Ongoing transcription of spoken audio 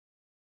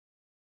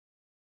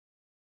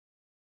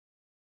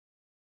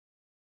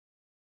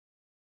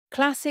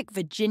Classic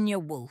Virginia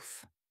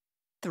Woolf.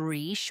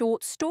 3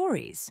 short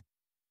stories.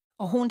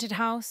 A haunted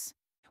house.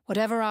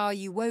 Whatever hour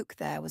you woke,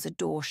 there was a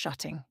door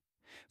shutting.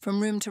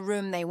 From room to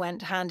room they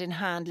went, hand in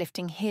hand,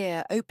 lifting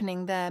here,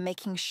 opening there,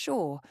 making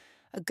sure.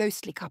 A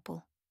ghostly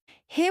couple.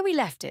 Here we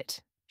left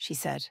it, she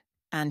said,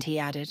 and he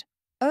added,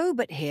 oh,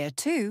 but here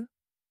too.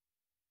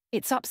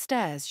 It's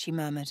upstairs, she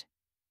murmured.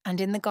 And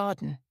in the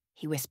garden,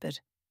 he whispered.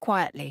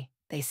 Quietly,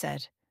 they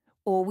said,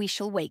 or we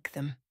shall wake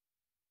them.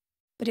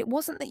 But it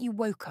wasn't that you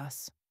woke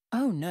us.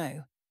 Oh,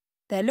 no.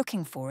 They're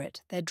looking for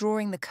it, they're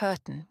drawing the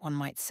curtain, one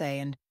might say,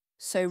 and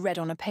so read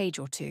on a page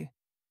or two.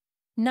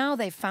 Now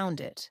they've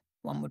found it,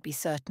 one would be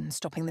certain,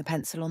 stopping the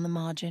pencil on the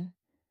margin.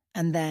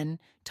 And then,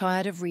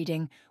 tired of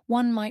reading,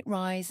 one might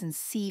rise and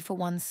see for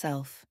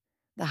oneself.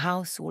 The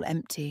house all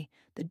empty,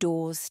 the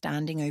doors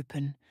standing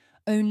open,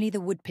 only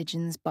the wood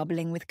pigeons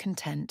bubbling with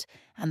content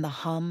and the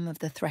hum of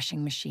the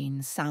threshing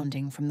machine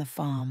sounding from the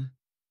farm.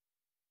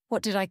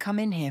 What did I come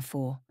in here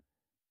for?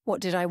 What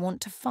did I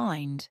want to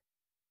find?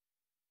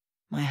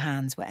 My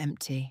hands were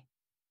empty.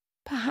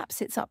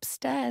 Perhaps it's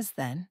upstairs,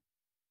 then.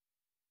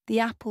 The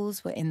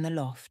apples were in the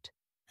loft,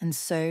 and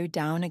so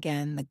down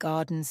again, the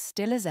garden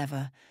still as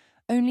ever,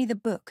 only the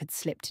book had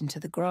slipped into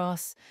the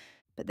grass,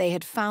 but they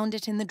had found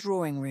it in the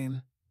drawing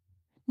room.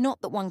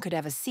 Not that one could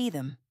ever see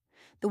them.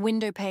 The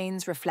window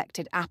panes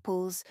reflected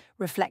apples,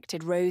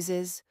 reflected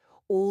roses,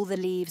 all the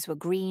leaves were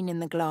green in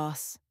the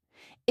glass.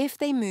 If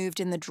they moved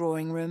in the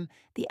drawing room,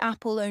 the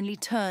apple only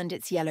turned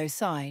its yellow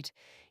side,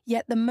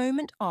 yet the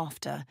moment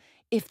after,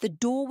 if the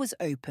door was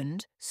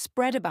opened,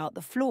 spread about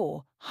the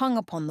floor, hung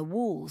upon the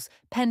walls,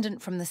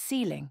 pendant from the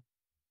ceiling.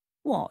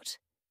 What?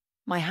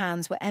 My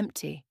hands were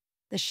empty.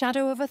 The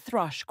shadow of a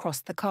thrush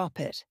crossed the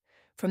carpet.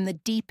 From the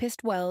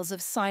deepest wells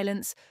of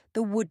silence,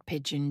 the wood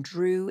pigeon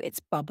drew its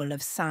bubble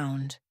of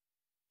sound.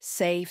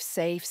 Safe,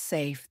 safe,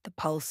 safe, the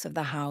pulse of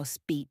the house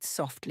beat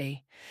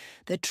softly.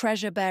 The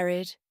treasure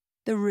buried,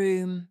 the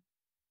room.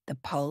 The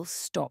pulse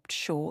stopped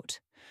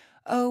short.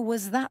 Oh,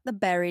 was that the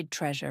buried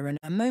treasure, and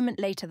a moment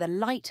later the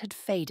light had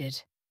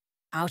faded.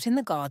 Out in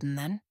the garden,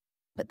 then,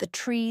 but the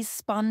trees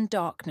spun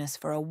darkness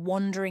for a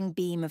wandering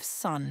beam of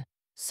sun,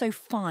 so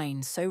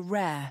fine, so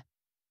rare.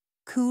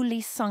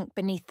 Coolly sunk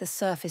beneath the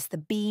surface, the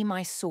beam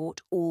I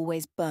sought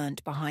always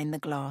burnt behind the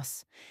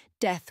glass.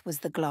 Death was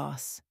the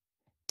glass.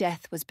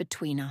 Death was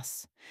between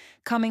us,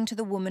 coming to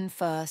the woman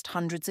first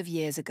hundreds of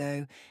years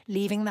ago,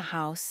 leaving the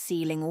house,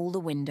 sealing all the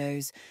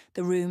windows,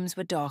 the rooms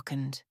were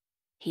darkened.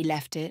 He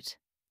left it,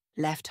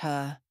 left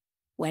her,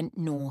 went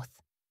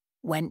north,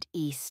 went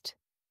east,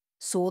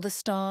 saw the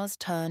stars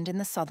turned in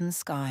the southern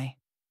sky,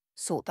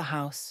 sought the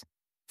house,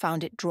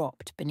 found it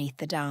dropped beneath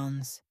the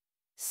downs.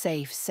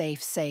 Safe,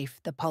 safe, safe,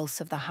 the pulse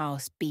of the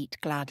house beat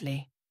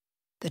gladly.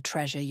 The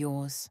treasure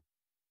yours.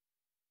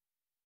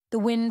 The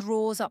wind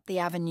roars up the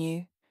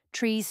avenue,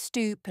 trees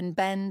stoop and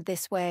bend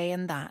this way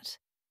and that.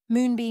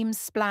 Moonbeams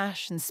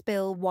splash and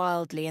spill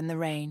wildly in the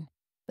rain,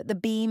 but the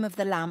beam of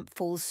the lamp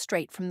falls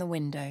straight from the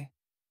window.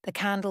 The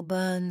candle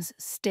burns,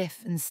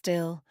 stiff and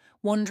still,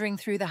 wandering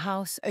through the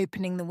house,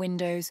 opening the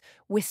windows,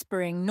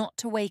 whispering not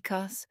to wake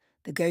us.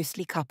 The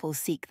ghostly couple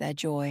seek their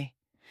joy.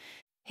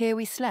 Here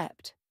we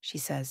slept, she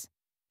says,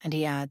 and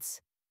he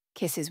adds,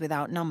 kisses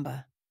without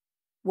number.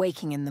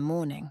 Waking in the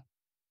morning.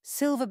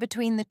 Silver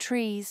between the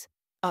trees,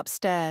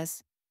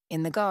 upstairs,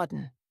 in the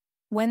garden.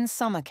 When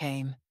summer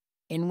came,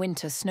 in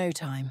winter snow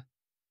time.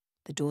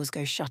 The doors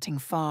go shutting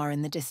far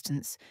in the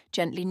distance,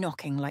 gently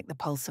knocking like the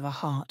pulse of a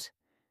heart.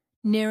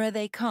 Nearer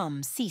they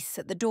come, cease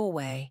at the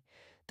doorway.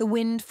 The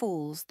wind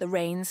falls, the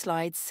rain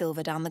slides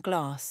silver down the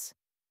glass.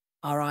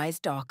 Our eyes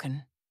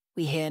darken.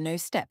 We hear no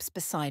steps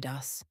beside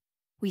us.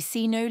 We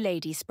see no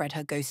lady spread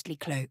her ghostly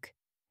cloak.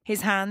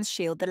 His hands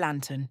shield the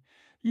lantern.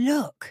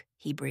 Look,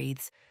 he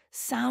breathes,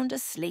 sound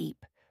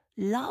asleep,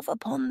 love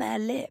upon their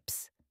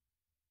lips.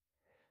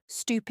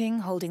 Stooping,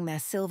 holding their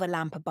silver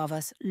lamp above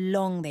us,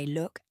 long they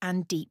look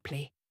and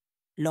deeply.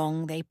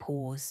 Long they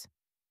pause.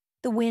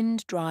 The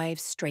wind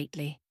drives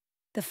straightly.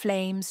 The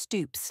flame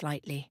stoops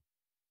slightly.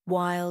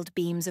 Wild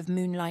beams of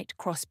moonlight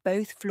cross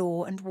both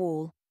floor and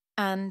wall,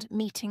 and,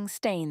 meeting,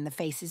 stain the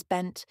faces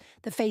bent,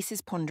 the faces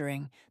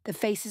pondering, the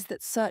faces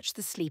that search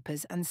the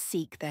sleepers and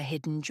seek their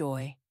hidden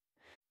joy.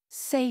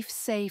 Safe,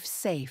 safe,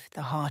 safe,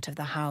 the heart of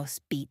the house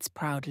beats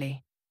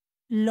proudly.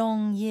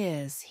 Long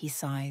years, he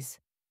sighs.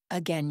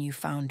 Again you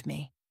found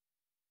me.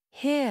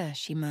 Here,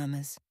 she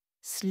murmurs,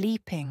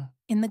 sleeping,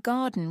 in the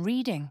garden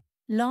reading,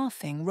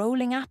 laughing,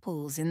 rolling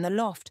apples in the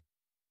loft.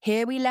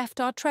 Here we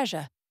left our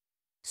treasure.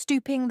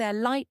 Stooping, their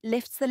light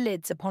lifts the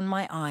lids upon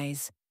my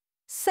eyes.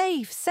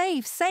 Safe,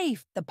 safe,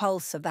 safe, the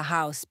pulse of the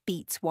house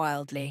beats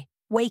wildly.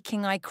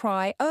 Waking, I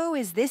cry, oh,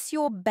 is this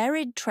your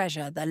buried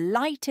treasure, the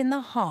light in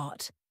the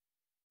heart?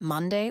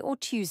 Monday or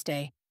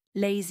Tuesday,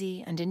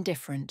 lazy and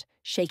indifferent,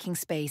 shaking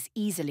space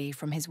easily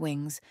from his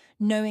wings,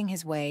 knowing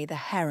his way, the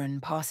heron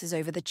passes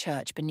over the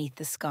church beneath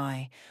the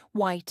sky,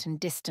 white and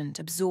distant,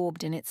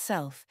 absorbed in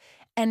itself.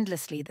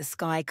 Endlessly the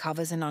sky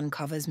covers and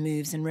uncovers,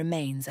 moves and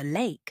remains. A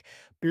lake,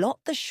 blot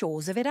the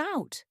shores of it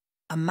out.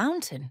 A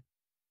mountain.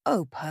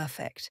 Oh,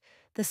 perfect.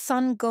 the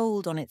sun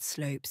gold on its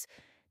slopes,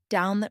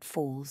 down that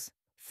falls,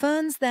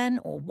 ferns then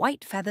or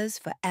white feathers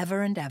for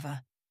ever and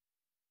ever.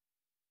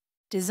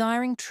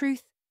 Desiring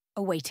truth,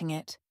 awaiting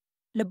it,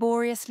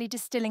 laboriously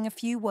distilling a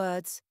few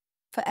words,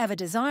 forever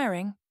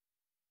desiring.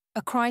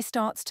 A cry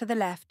starts to the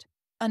left,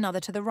 another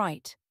to the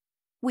right.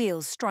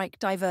 Wheels strike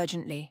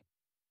divergently.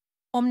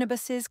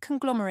 Omnibuses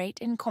conglomerate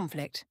in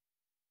conflict.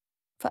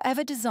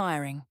 Forever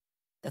desiring,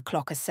 the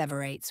clock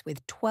asseverates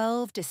with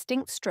 12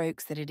 distinct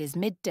strokes that it is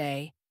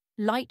midday,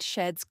 light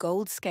sheds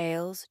gold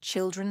scales,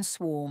 children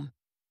swarm,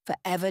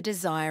 forever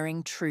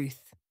desiring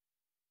truth.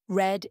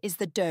 Red is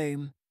the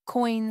dome,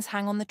 coins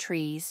hang on the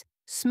trees,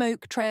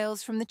 smoke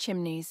trails from the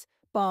chimneys,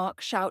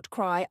 bark, shout,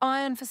 cry,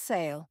 iron for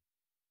sale.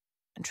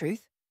 And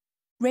truth?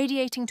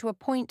 Radiating to a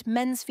point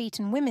men's feet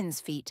and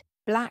women's feet,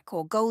 black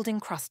or gold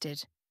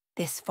encrusted.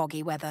 This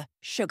foggy weather,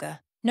 sugar,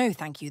 no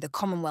thank you, the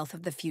commonwealth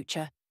of the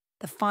future,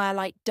 the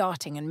firelight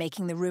darting and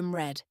making the room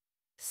red,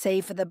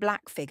 save for the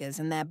black figures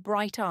and their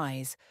bright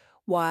eyes,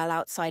 while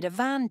outside a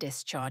van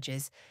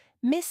discharges,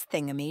 Miss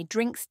Thingamy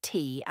drinks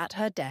tea at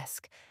her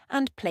desk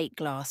and plate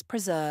glass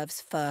preserves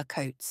fur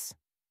coats.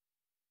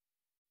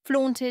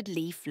 Flaunted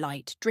leaf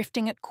light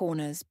drifting at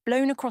corners,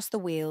 blown across the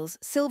wheels,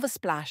 silver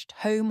splashed,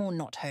 home or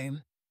not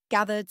home.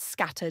 Gathered,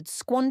 scattered,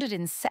 squandered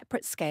in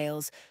separate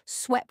scales,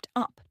 swept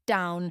up,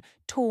 down,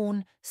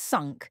 torn,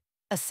 sunk,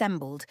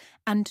 assembled,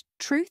 and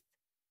truth?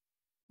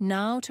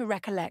 Now to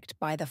recollect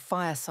by the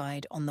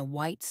fireside on the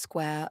white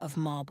square of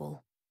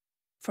marble.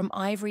 From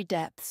ivory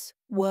depths,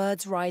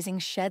 words rising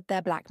shed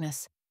their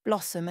blackness,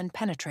 blossom and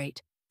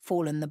penetrate,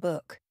 fallen the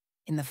book,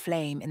 in the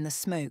flame, in the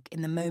smoke,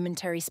 in the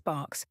momentary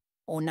sparks,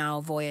 or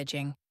now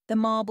voyaging, the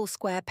marble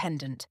square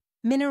pendant,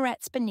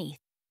 minarets beneath,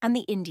 and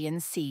the Indian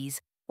seas,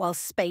 while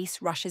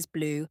space rushes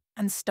blue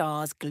and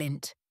stars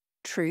glint.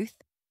 Truth,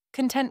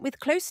 content with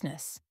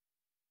closeness.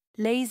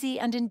 Lazy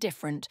and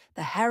indifferent,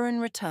 the heron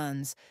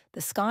returns,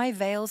 the sky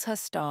veils her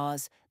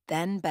stars,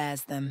 then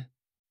bears them.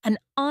 An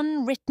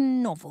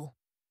unwritten novel.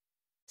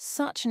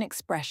 Such an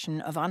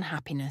expression of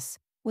unhappiness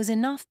was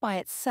enough by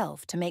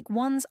itself to make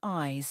one's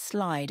eyes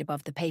slide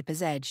above the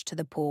paper's edge to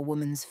the poor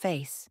woman's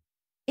face.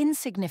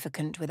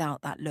 Insignificant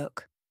without that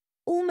look,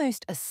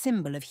 almost a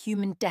symbol of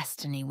human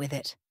destiny with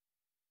it.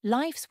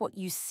 Life's what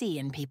you see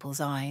in people's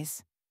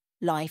eyes.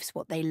 Life's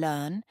what they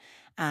learn,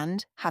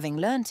 and, having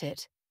learnt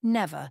it,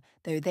 never,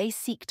 though they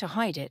seek to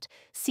hide it,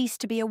 cease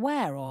to be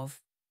aware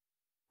of.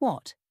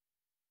 What?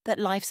 That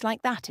life's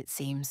like that, it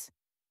seems.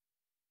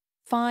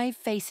 5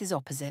 faces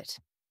opposite.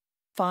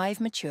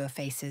 5 mature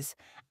faces,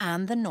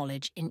 and the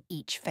knowledge in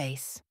each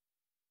face.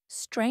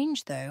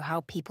 Strange, though,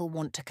 how people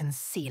want to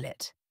conceal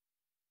it.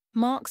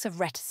 Marks of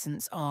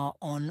reticence are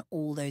on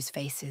all those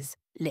faces,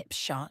 lips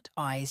shut,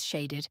 eyes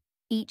shaded,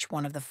 each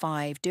one of the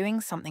 5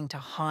 doing something to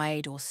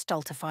hide or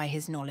stultify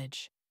his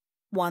knowledge.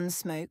 One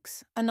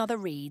smokes, another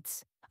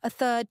reads, a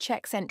third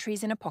checks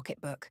entries in a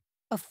pocketbook,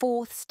 a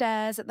fourth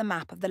stares at the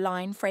map of the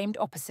line framed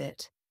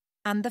opposite,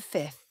 and the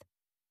 5th.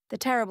 The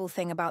terrible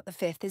thing about the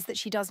 5th is that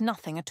she does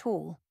nothing at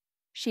all.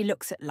 She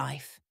looks at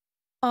life.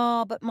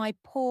 Ah, but my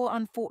poor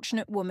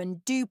unfortunate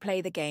woman, do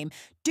play the game,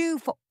 do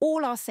for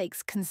all our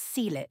sakes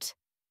conceal it.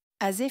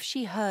 As if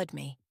she heard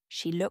me,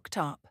 she looked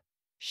up,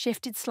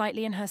 shifted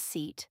slightly in her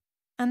seat,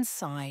 and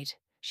sighed.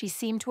 She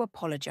seemed to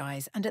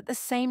apologize and at the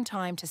same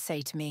time to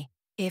say to me,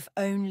 if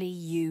only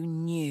you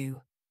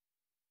knew.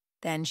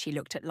 Then she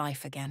looked at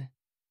life again.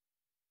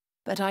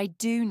 But I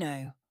do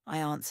know, I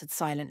answered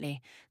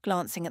silently,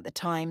 glancing at the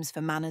Times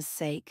for manners'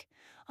 sake.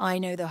 I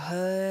know the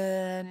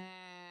whole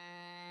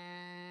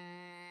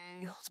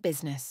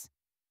business.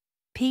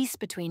 Peace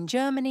between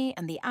Germany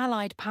and the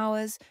Allied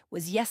powers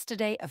was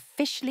yesterday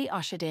officially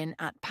ushered in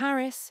at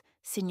Paris.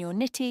 Signor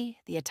Nitti,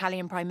 the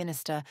Italian Prime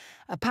Minister,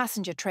 a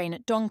passenger train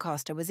at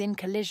Doncaster was in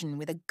collision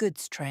with a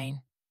goods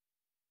train.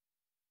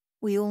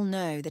 We all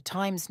know, the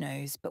Times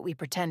knows, but we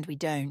pretend we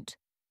don't.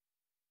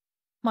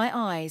 My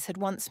eyes had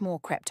once more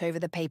crept over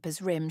the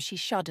paper's rim. She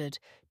shuddered,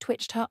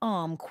 twitched her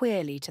arm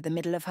queerly to the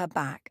middle of her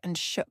back and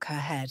shook her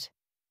head.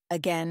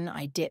 Again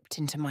I dipped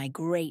into my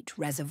great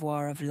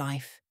reservoir of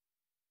life.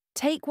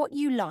 Take what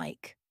you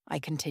like, I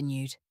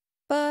continued.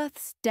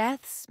 Births,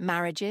 deaths,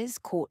 marriages,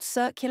 court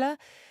circular,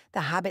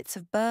 the habits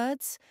of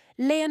birds,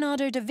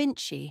 Leonardo da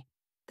Vinci,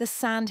 the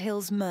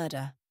Sandhills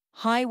murder,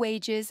 high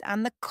wages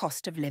and the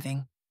cost of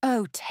living.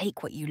 Oh,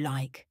 take what you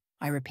like,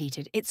 I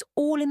repeated. It's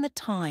all in the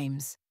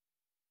Times.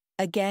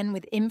 Again,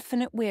 with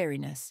infinite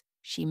weariness,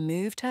 she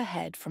moved her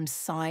head from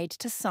side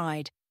to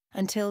side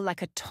until,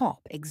 like a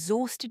top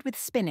exhausted with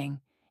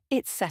spinning,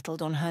 it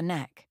settled on her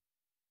neck.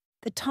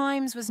 The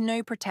Times was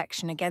no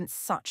protection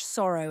against such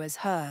sorrow as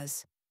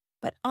hers,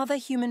 but other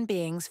human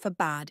beings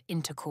forbade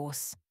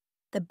intercourse.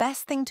 The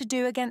best thing to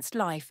do against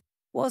life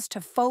was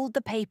to fold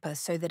the paper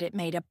so that it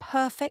made a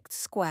perfect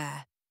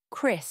square,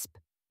 crisp,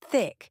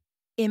 thick,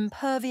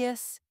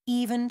 impervious,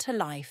 even to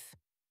life.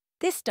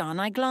 This done,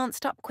 I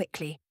glanced up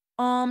quickly,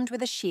 armed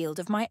with a shield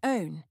of my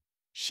own.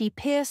 She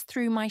pierced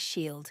through my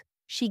shield.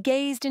 She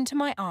gazed into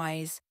my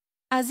eyes,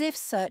 as if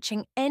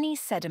searching any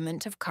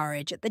sediment of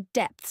courage at the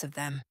depths of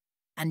them.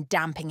 and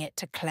damping it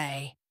to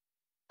clay.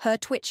 Her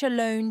twitch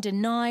alone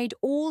denied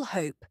all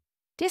hope,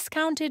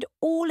 discounted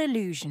all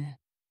illusion.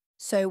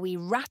 So we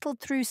rattled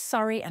through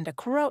Surrey and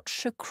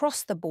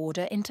across the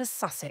border into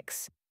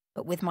Sussex.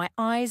 But with my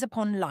eyes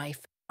upon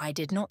life, I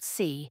did not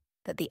see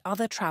that the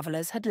other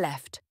travellers had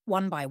left,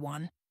 one by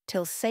one,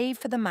 till save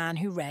for the man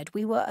who read,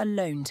 we were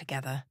alone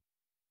together.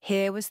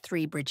 Here was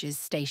Three Bridges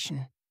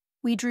Station.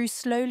 We drew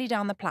slowly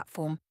down the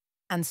platform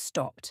and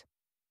stopped.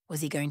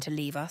 Was he going to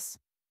leave us?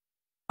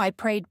 I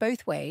prayed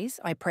both ways.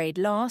 I prayed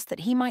last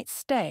that he might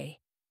stay.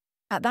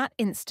 At that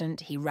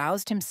instant he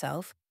roused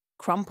himself,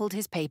 crumpled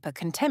his paper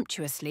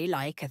contemptuously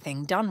like a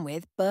thing done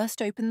with,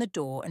 burst open the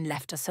door and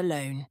left us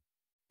alone.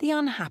 The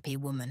unhappy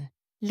woman,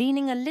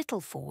 leaning a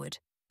little forward,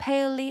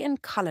 palely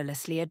and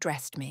colourlessly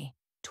addressed me,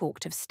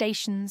 talked of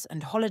stations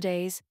and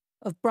holidays,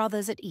 of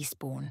brothers at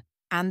Eastbourne,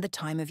 and the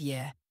time of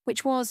year,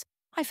 which was,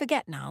 I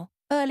forget now,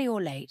 early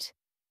or late.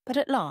 But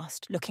at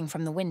last, looking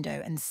from the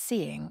window and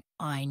seeing,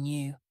 I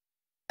knew.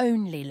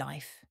 Only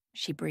life,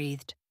 she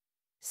breathed.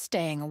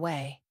 Staying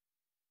away.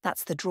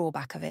 That's the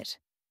drawback of it.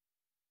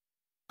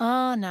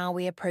 Ah, now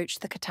we approach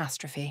the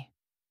catastrophe.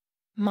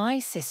 My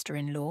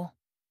sister-in-law.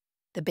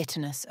 The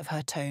bitterness of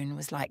her tone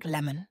was like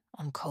lemon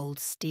on cold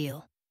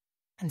steel.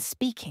 And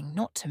speaking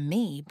not to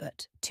me,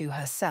 but to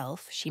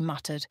herself, she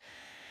muttered,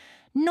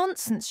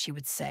 "Nonsense," she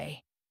would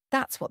say.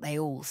 "That's what they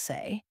all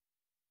say."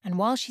 And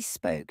while she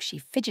spoke, she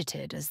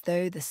fidgeted as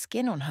though the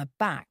skin on her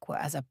back were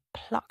as a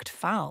plucked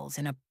fowl's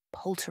in a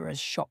poulterer's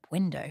shop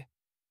window.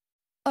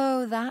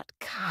 "Oh, that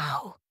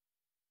cow!"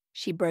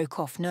 She broke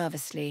off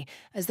nervously,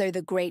 as though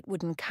the great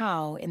wooden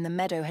cow in the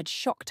meadow had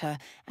shocked her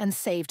and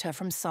saved her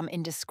from some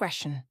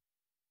indiscretion.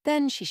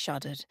 Then she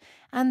shuddered,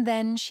 and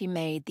then she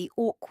made the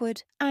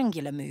awkward,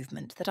 angular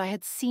movement that I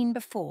had seen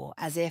before,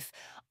 as if,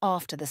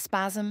 after the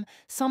spasm,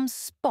 some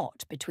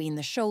spot between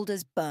the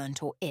shoulders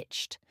burnt or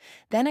itched.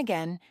 Then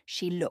again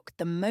she looked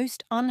the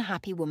most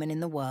unhappy woman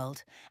in the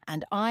world,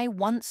 and I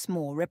once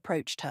more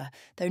reproached her,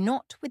 though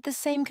not with the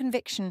same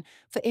conviction,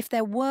 for if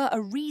there were a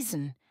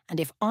reason, and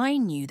if I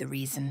knew the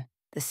reason,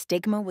 the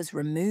stigma was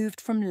removed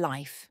from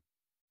life.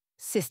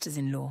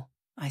 "Sisters-in-law,"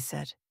 I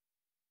said.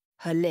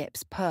 Her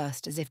lips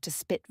pursed as if to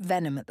spit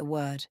venom at the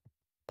word.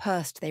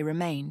 Pursed they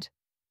remained.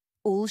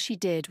 All she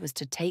did was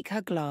to take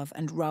her glove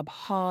and rub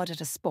hard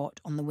at a spot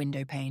on the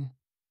window-pane.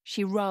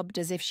 She rubbed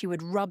as if she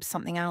would rub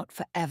something out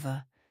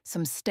forever,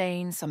 some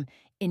stain, some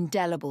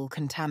indelible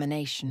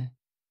contamination.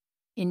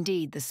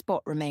 Indeed, the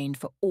spot remained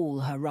for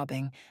all her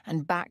rubbing,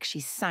 and back she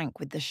sank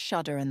with the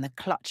shudder and the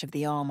clutch of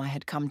the arm I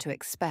had come to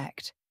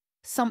expect.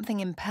 Something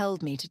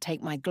impelled me to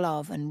take my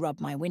glove and rub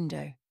my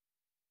window.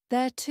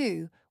 There,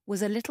 too,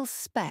 was a little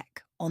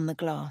speck on the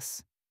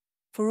glass.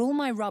 For all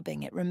my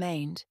rubbing it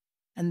remained,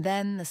 and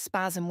then the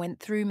spasm went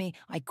through me.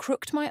 I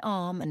crooked my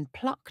arm and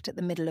plucked at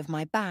the middle of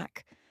my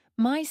back.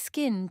 My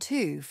skin,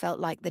 too, felt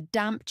like the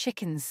damp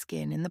chicken's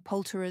skin in the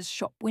poulterer's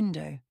shop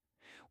window.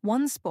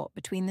 One spot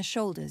between the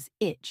shoulders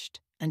itched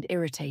and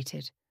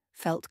irritated,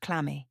 felt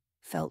clammy,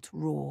 felt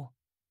raw.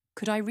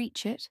 Could I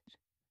reach it?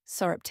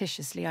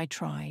 Surreptitiously I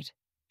tried.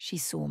 She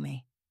saw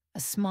me. A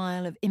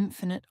smile of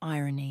infinite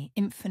irony,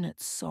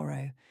 infinite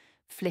sorrow,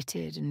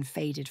 flitted and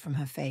faded from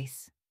her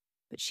face.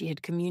 But she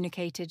had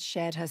communicated,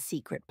 shared her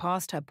secret.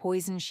 Past her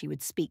poison she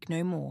would speak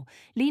no more.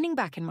 Leaning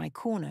back in my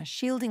corner,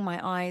 shielding my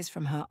eyes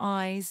from her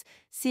eyes,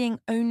 seeing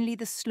only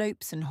the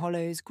slopes and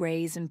hollows,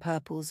 greys and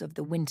purples of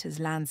the winter's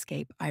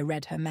landscape, I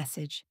read her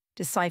message,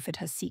 deciphered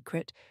her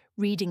secret,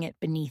 reading it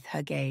beneath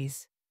her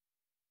gaze.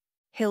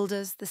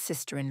 Hilda's the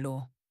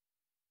sister-in-law.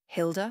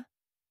 Hilda?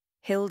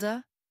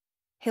 Hilda?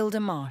 Hilda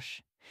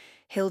Marsh.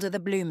 Hilda the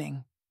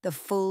blooming, the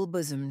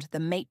full-bosomed, the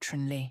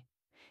matronly.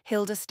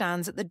 Hilda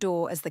stands at the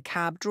door as the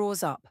cab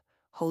draws up,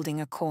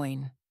 holding a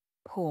coin.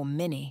 Poor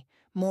Minnie,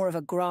 more of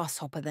a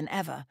grasshopper than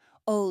ever,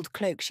 old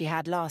cloak she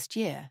had last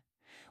year.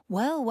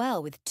 Well,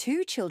 well, with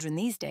 2 children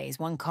these days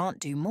one can't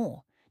do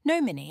more.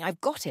 No, Minnie, I've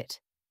got it.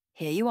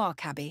 Here you are,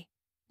 cabby.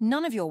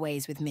 None of your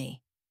ways with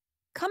me.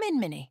 Come in,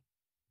 Minnie.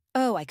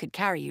 Oh, I could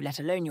carry you, let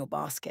alone your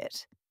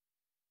basket.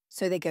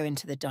 So they go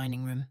into the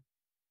dining room.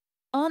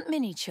 Aren't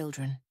Minnie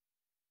children?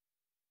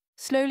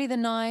 Slowly the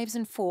knives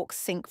and forks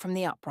sink from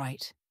the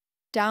upright.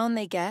 Down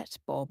they get,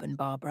 Bob and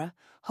Barbara,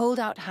 hold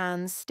out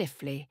hands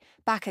stiffly,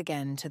 back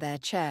again to their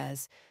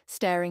chairs,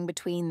 staring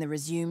between the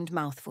resumed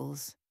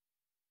mouthfuls.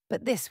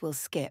 But this will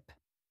skip.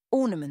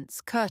 Ornaments,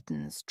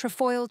 curtains,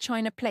 trefoil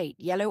china plate,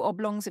 yellow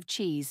oblongs of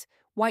cheese,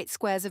 white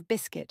squares of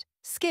biscuit.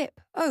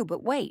 Skip! Oh,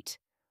 but wait.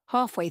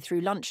 Halfway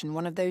through luncheon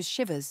one of those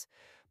shivers.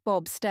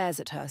 Bob stares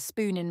at her,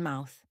 spoon in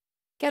mouth.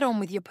 Get on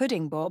with your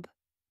pudding, Bob.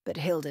 But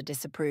Hilda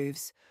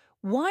disapproves.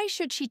 Why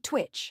should she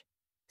twitch?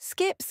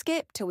 Skip,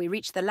 skip, till we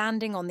reach the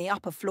landing on the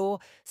upper floor,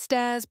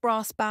 stairs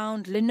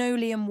brass-bound,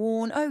 linoleum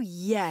worn, oh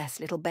yes,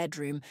 little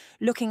bedroom,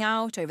 looking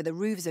out over the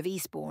roofs of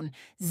Eastbourne,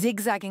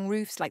 zigzagging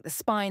roofs like the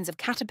spines of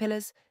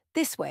caterpillars,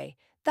 this way,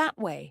 that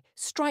way,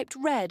 striped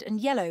red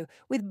and yellow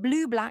with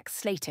blue-black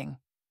slating.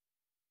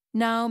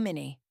 Now,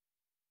 Minnie.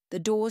 The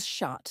door's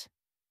shut.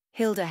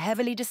 Hilda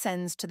heavily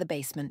descends to the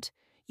basement.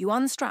 You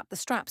unstrap the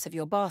straps of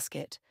your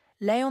basket,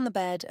 lay on the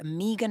bed a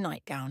meagre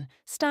nightgown,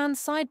 stand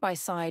side by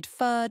side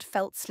furred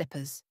felt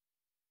slippers.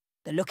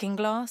 The looking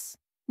glass?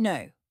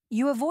 No,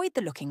 you avoid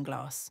the looking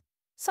glass.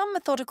 Some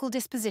methodical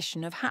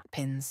disposition of hat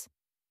pins.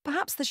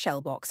 Perhaps the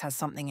shell box has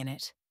something in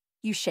it.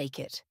 You shake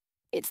it.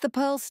 It's the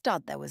pearl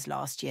stud there was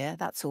last year,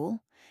 that's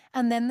all.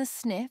 And then the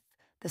sniff,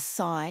 the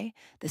sigh,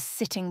 the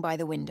sitting by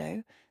the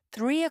window.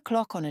 3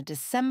 o'clock on a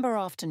December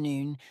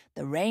afternoon,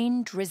 the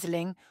rain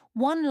drizzling,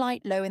 one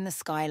light low in the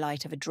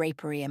skylight of a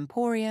drapery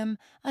emporium,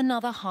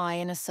 another high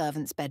in a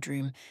servant's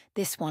bedroom.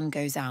 This one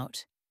goes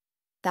out.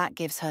 That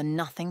gives her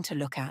nothing to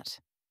look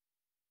at.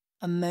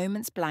 A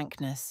moment's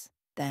blankness,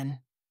 then.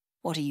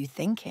 What are you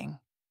thinking?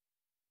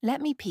 Let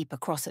me peep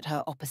across at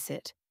her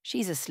opposite.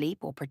 She's asleep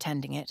or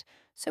pretending it,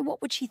 so what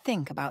would she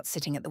think about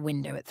sitting at the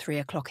window at 3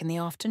 o'clock in the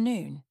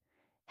afternoon?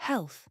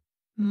 Health,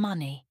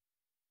 money,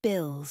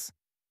 bills.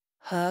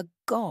 Her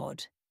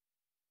God.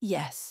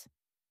 Yes,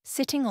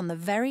 sitting on the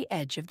very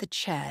edge of the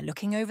chair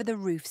looking over the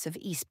roofs of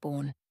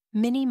Eastbourne,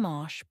 Minnie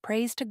Marsh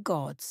prays to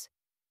gods.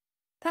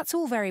 That's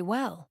all very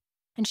well,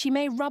 and she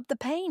may rub the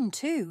pane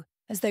too,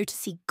 as though to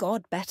see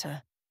God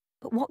better.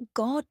 But what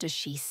God does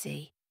she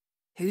see?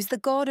 Who's the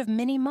God of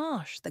Minnie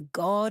Marsh, the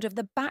God of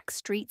the back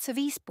streets of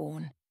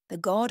Eastbourne, the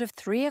God of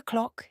 3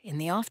 o'clock in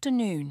the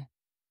afternoon?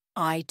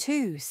 I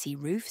too see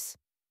roofs,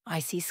 I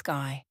see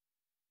sky.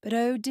 But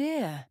oh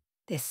dear,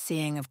 this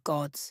seeing of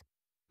gods.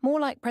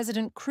 More like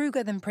President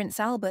Kruger than Prince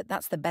Albert,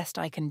 that's the best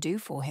I can do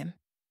for him.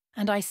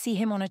 And I see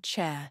him on a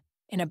chair,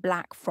 in a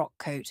black frock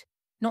coat,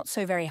 not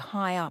so very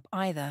high up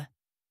either.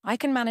 I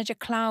can manage a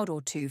cloud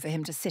or two for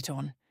him to sit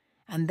on,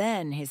 and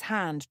then his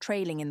hand,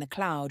 trailing in the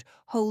cloud,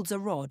 holds a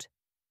rod.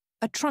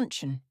 A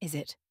truncheon, is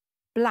it?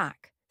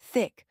 Black,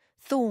 thick,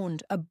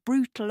 thorned, a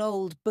brutal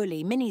old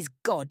bully. Minnie's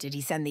God, did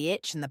he send the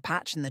itch and the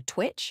patch and the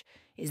twitch?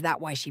 Is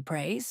that why she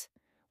prays?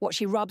 What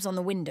she rubs on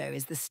the window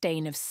is the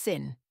stain of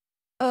sin.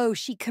 Oh,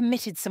 she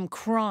committed some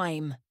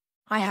crime.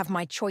 I have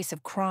my choice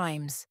of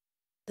crimes.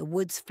 The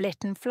woods flit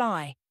and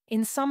fly.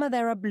 In summer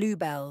there are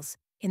bluebells.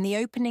 In the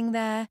opening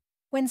there,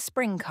 when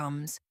spring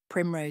comes,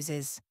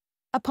 primroses.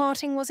 A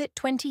parting, was it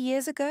 20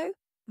 years ago?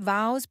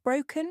 Vows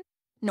broken?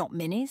 Not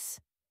Minnie's.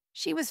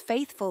 She was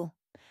faithful.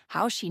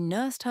 How she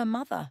nursed her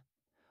mother.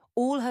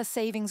 All her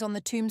savings on the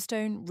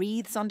tombstone,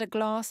 wreaths under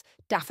glass,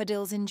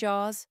 daffodils in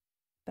jars.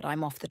 But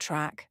I'm off the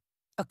track.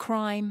 A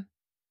crime.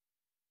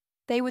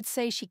 They would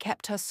say she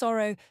kept her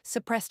sorrow,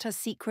 suppressed her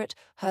secret,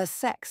 her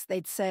sex,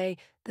 they'd say,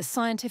 the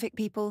scientific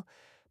people.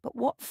 But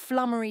what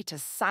flummery to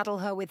saddle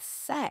her with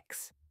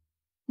sex.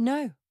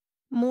 No,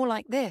 more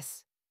like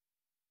this.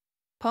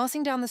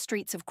 Passing down the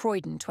streets of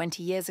Croydon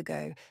 20 years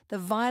ago, the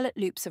violet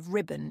loops of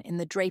ribbon in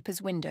the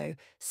draper's window,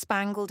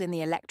 spangled in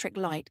the electric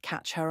light,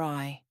 catch her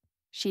eye.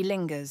 She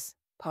lingers,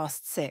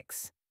 past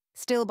 6.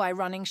 Still by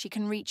running she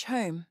can reach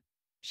home.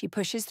 She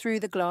pushes through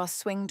the glass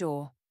swing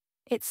door.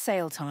 It's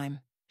sale time,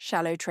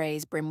 shallow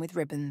trays brim with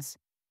ribbons.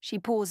 She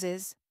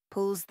pauses,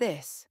 pulls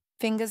this,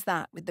 fingers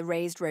that with the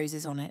raised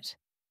roses on it.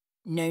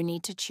 No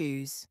need to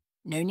choose,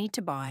 no need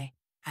to buy,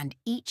 and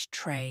each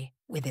tray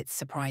with its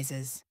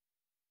surprises.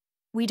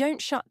 We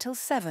don't shut till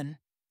 7,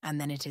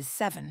 and then it is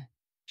 7.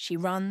 She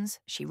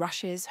runs, she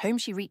rushes, home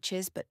she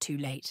reaches, but too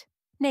late.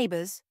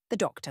 Neighbours, the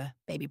doctor,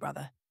 baby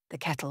brother, the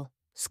kettle,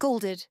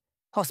 scalded,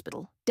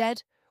 hospital,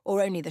 dead,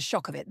 or only the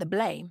shock of it, the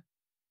blame.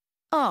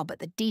 Ah, but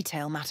the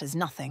detail matters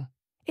nothing.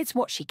 It's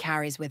what she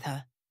carries with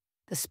her.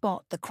 The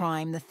spot, the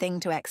crime, the thing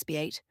to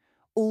expiate,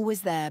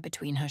 always there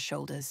between her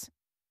shoulders.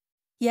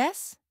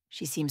 Yes,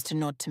 she seems to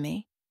nod to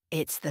me.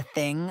 It's the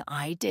thing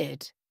I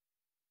did.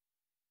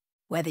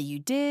 Whether you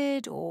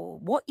did or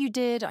what you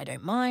did, I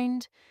don't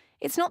mind.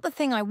 It's not the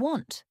thing I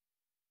want.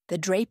 The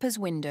draper's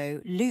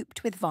window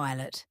looped with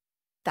violet.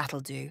 That'll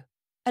do.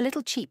 A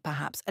little cheap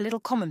perhaps, a little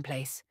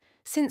commonplace.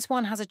 Since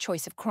one has a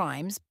choice of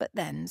crimes, but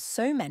then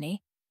so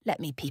many. Let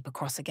me peep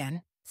across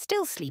again.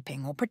 Still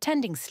sleeping or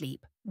pretending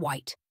sleep.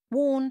 White.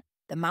 Worn.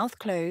 The mouth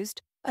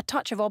closed. A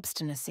touch of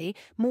obstinacy.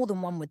 More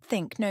than one would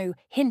think. No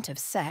hint of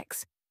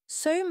sex.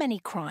 So many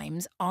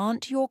crimes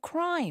aren't your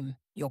crime.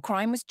 Your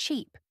crime was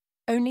cheap.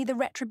 Only the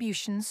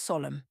retribution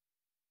solemn.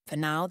 For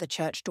now the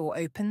church door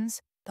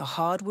opens, the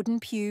hard wooden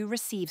pew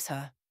receives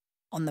her.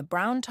 On the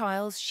brown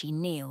tiles she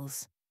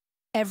kneels.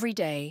 Every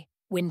day,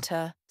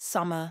 winter,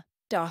 summer,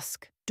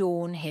 dusk,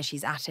 dawn, here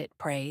she's at it,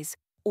 prays.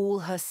 All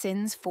her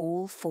sins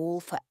fall,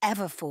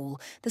 forever fall.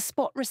 The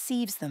spot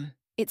receives them.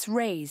 It's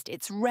raised,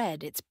 it's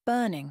red, it's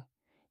burning.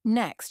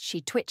 Next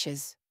she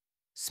twitches.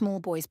 Small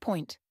boys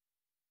point.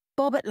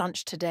 Bob at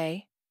lunch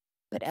today,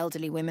 but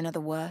elderly women are the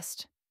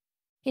worst.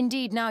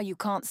 Indeed, now you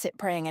can't sit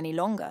praying any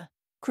longer.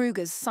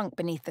 Kruger's sunk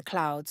beneath the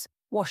clouds,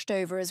 washed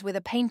over as with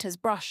a painter's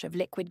brush of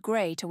liquid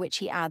grey to which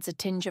he adds a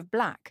tinge of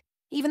black.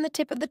 Even the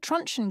tip of the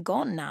truncheon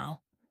gone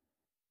now.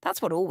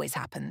 That's what always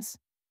happens.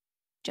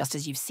 Just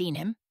as you've seen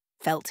him,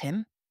 felt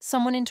him,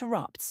 someone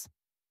interrupts.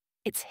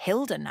 It's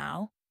Hilda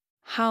now.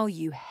 How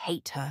you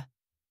hate her.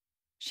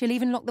 She'll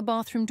even lock the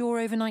bathroom door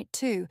overnight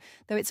too,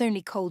 though it's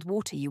only cold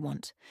water you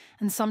want,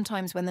 and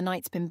sometimes when the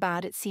night's been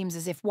bad it seems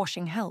as if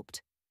washing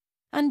helped.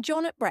 And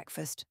John at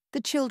breakfast,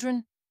 the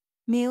children.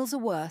 Meals are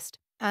worst,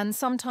 and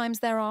sometimes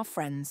there are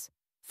friends.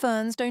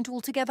 Ferns don't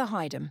altogether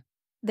hide 'em.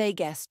 They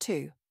guess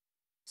too.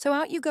 So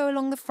out you go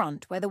along the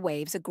front where the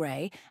waves are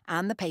grey,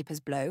 and the papers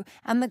blow,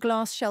 and the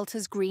glass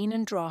shelters green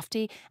and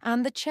draughty,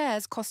 and the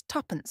chairs cost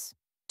twopence.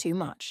 Too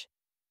much.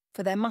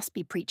 For there must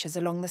be preachers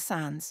along the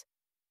sands.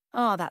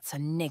 Ah, that's a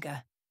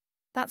nigger.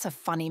 That's a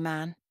funny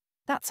man.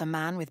 That's a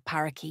man with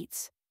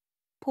parakeets.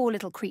 Poor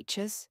little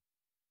creatures.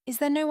 Is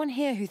there no one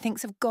here who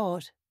thinks of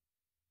God?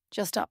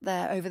 Just up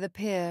there over the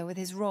pier with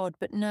his rod,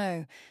 but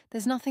no,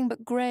 there's nothing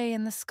but grey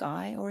in the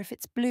sky, or if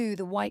it's blue,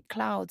 the white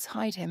clouds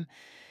hide him.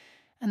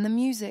 And the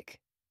music.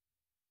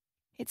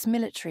 It's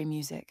military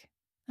music,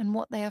 and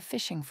what they are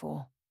fishing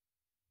for.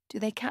 Do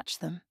they catch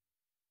them?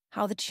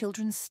 How the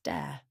children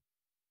stare.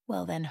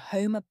 Well then,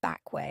 home a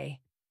back way.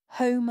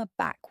 Home a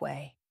back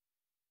way.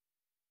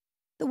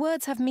 The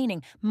words have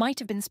meaning, might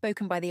have been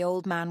spoken by the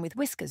old man with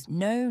whiskers.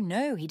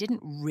 No, he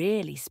didn't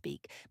really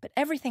speak, but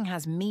everything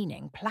has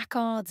meaning.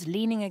 Placards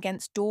leaning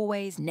against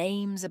doorways,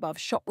 names above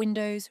shop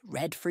windows,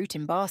 red fruit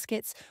in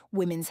baskets,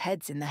 women's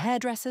heads in the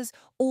hairdressers,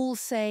 all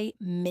say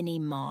Minnie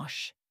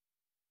Marsh.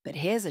 But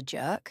here's a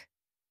jerk.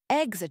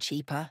 Eggs are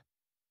cheaper.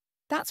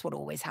 That's what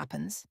always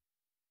happens.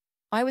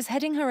 I was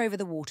heading her over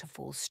the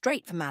waterfall,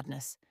 straight for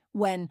madness,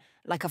 when,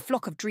 like a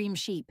flock of dream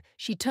sheep,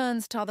 she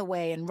turns t'other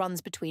way and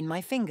runs between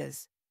my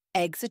fingers.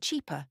 Eggs are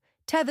cheaper,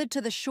 tethered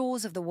to the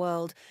shores of the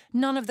world,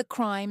 none of the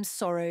crimes,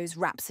 sorrows,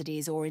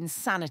 rhapsodies or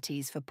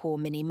insanities for poor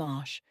Minnie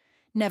Marsh.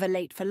 Never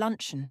late for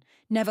luncheon,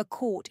 never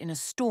caught in a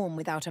storm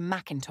without a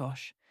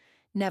mackintosh,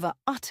 never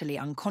utterly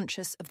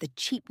unconscious of the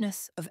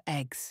cheapness of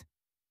eggs.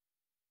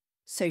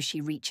 So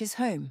she reaches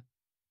home,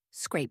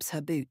 scrapes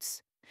her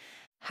boots.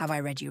 Have I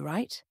read you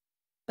right?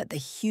 But the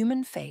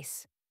human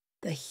face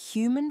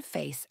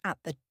at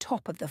the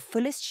top of the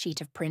fullest sheet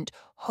of print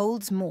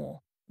holds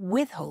more,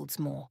 withholds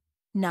more.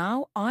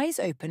 Now, eyes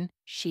open,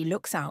 she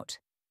looks out.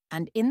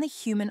 And in the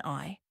human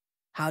eye,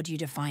 how do you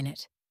define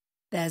it?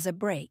 There's a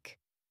break,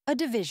 a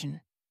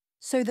division,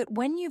 so that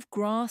when you've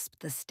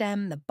grasped the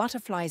stem, the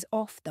butterfly's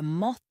off, the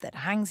moth that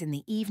hangs in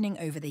the evening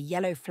over the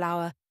yellow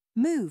flower,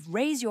 move,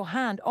 raise your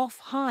hand off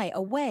high,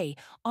 away.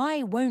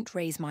 I won't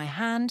raise my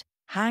hand.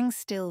 Hang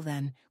still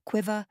then,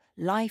 quiver,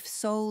 life,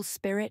 soul,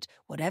 spirit,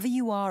 whatever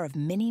you are of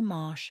Minnie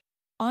Marsh.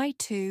 I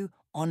too,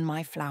 on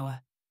my flower.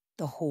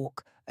 The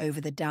hawk,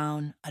 over the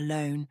down,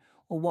 alone,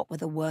 or what were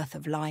the worth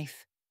of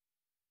life?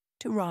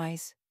 To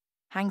rise,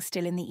 hang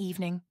still in the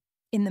evening,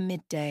 in the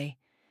midday,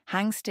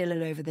 hang still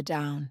all over the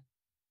down.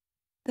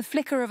 The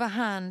flicker of a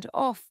hand,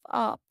 off,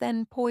 up,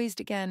 then poised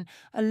again,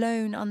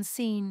 alone,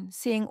 unseen,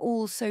 seeing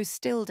all so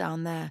still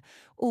down there,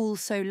 all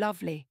so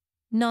lovely.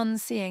 None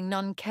seeing,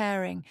 none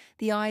caring,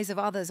 the eyes of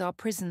others are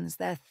prisons,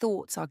 their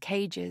thoughts are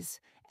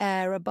cages,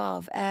 air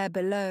above, air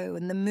below,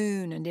 and the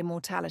moon and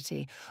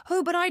immortality.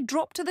 Oh, but I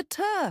dropped to the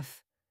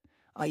turf!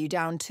 Are you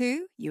down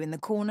too? You in the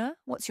corner?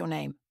 What's your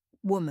name?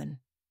 Woman.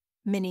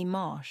 Minnie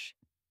Marsh.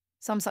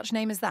 Some such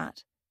name as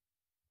that.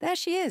 There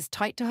she is,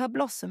 tight to her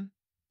blossom,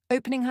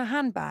 opening her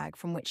handbag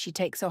from which she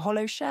takes a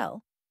hollow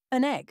shell.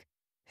 An egg.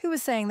 Who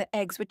was saying that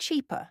eggs were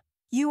cheaper?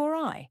 You or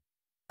I?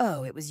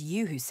 Oh, it was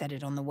you who said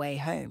it on the way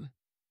home.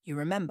 You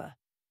remember?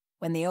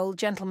 When the old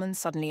gentleman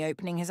suddenly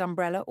opening his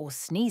umbrella, or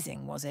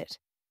sneezing, was it?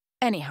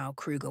 Anyhow,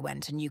 Kruger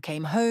went and you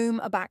came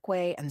home a back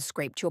way and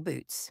scraped your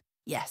boots.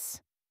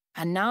 Yes.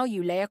 And now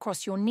you lay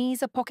across your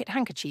knees a pocket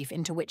handkerchief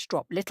into which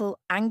drop little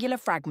angular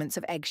fragments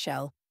of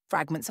eggshell,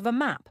 fragments of a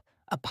map,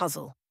 a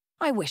puzzle.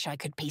 I wish I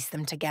could piece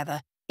them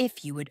together,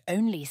 if you would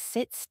only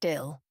sit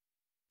still.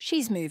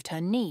 She's moved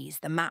her knees,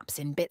 the map's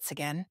in bits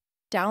again.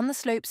 Down the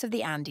slopes of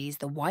the Andes,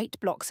 the white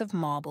blocks of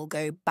marble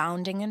go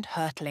bounding and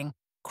hurtling,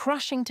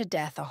 crushing to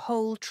death a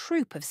whole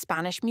troop of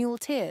Spanish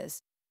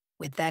muleteers,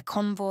 with their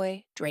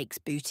convoy, Drake's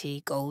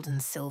booty, gold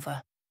and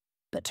silver.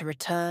 But to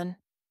return.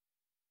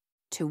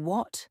 To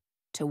what?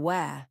 To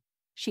where?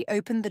 She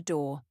opened the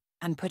door,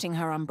 and putting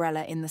her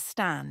umbrella in the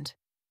stand.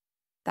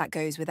 That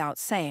goes without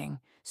saying.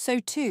 So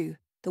too,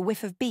 the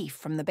whiff of beef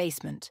from the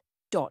basement. ...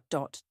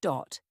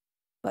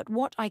 But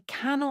what I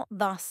cannot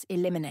thus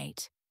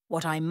eliminate,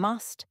 what I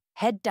must,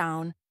 head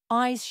down,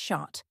 eyes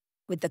shut,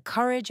 with the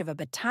courage of a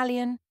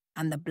battalion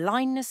and the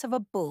blindness of a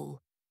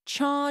bull,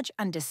 charge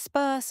and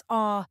disperse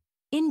are,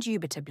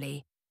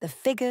 indubitably, the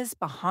figures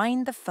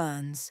behind the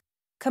ferns,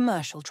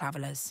 commercial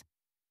travellers.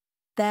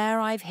 There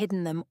I've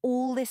hidden them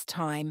all this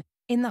time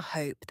in the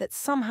hope that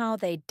somehow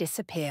they'd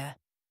disappear,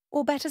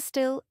 or better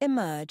still,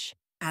 emerge,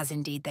 as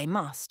indeed they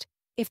must,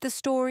 if the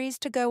story's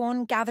to go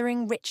on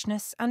gathering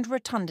richness and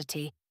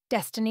rotundity,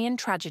 destiny and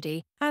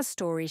tragedy, as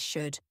stories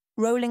should,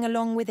 rolling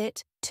along with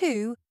it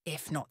two,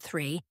 if not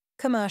three,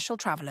 commercial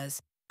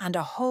travellers, and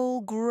a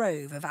whole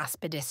grove of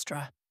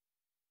aspidistra.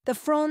 The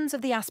fronds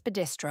of the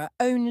aspidistra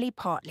only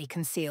partly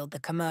concealed the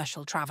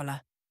commercial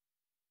traveller.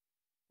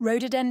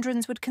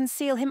 Rhododendrons would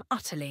conceal him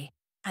utterly,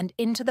 and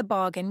into the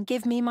bargain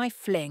give me my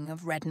fling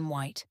of red and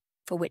white,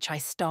 for which I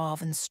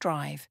starve and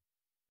strive.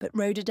 But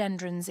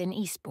rhododendrons in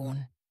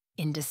Eastbourne,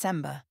 in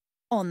December,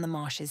 on the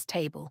Marsh's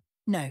table.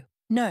 No,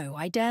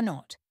 I dare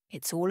not.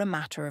 It's all a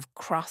matter of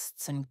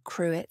crusts and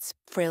cruets,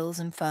 frills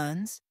and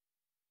ferns.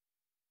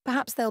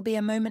 Perhaps there'll be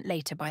a moment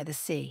later by the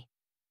sea.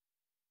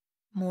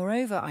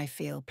 Moreover, I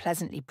feel,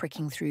 pleasantly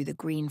pricking through the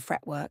green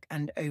fretwork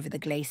and over the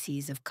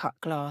glacis of cut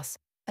glass,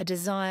 a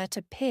desire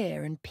to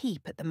peer and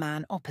peep at the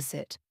man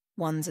opposite,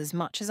 one's as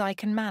much as I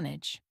can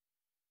manage.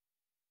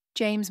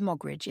 James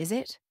Moggridge, is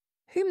it?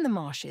 Whom the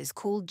Marshes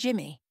call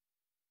Jimmy.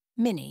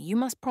 Minnie, you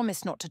must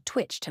promise not to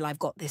twitch till I've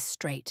got this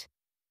straight.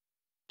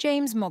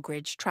 James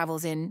Moggridge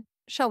travels in,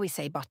 shall we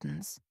say,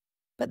 buttons.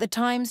 But the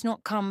time's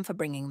not come for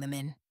bringing them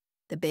in.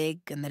 The big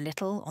and the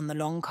little on the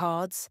long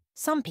cards,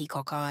 some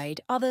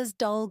peacock-eyed, others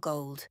dull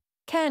gold,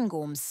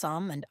 cairngorms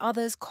some and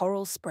others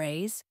coral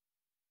sprays.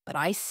 But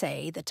I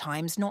say the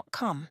time's not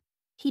come.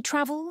 He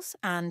travels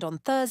and on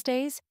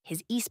Thursdays,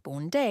 his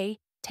Eastbourne day,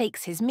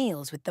 takes his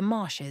meals with the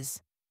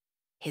Marshes.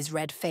 His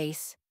red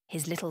face,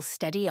 his little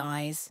steady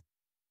eyes.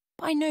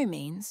 By no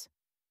means.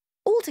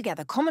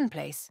 Altogether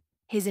commonplace.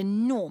 His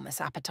enormous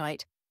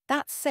appetite.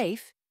 That's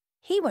safe.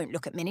 He won't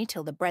look at Minnie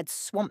till the bread's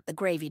swamped the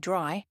gravy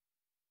dry.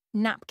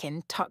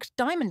 Napkin tucked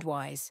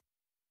diamond-wise.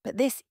 But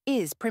this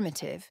is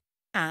primitive,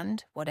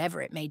 and,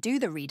 whatever it may do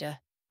the reader,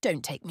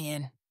 don't take me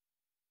in.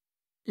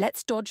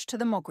 Let's dodge to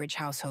the Moggridge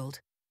household.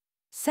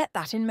 Set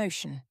that in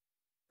motion.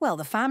 Well,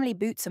 the family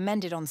boots are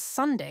mended on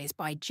Sundays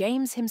by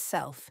James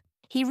himself.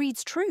 He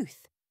reads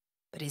truth.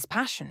 But his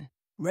passion,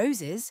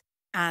 roses,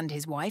 and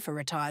his wife, a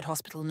retired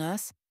hospital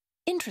nurse.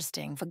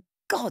 Interesting, for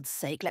God's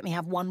sake, let me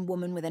have one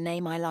woman with a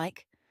name I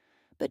like.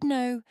 But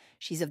no,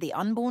 she's of the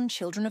unborn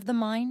children of the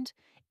mind,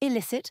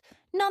 illicit,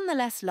 none the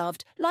less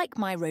loved, like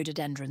my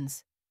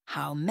rhododendrons.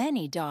 How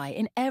many die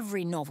in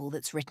every novel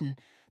that's written?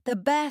 The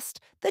best,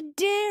 the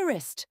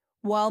dearest,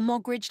 while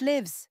Moggridge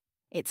lives.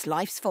 It's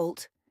life's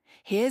fault.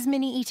 Here's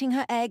Minnie eating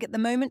her egg at the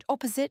moment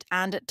opposite,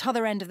 and at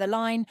t'other end of the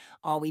line,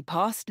 are we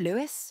past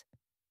Lewis?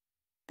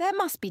 There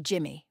must be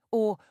Jimmy,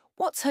 or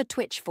what's her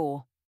twitch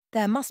for?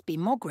 There must be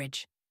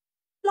Moggridge.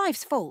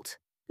 Life's fault.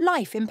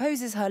 Life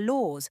imposes her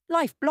laws,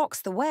 life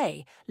blocks the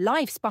way,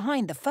 life's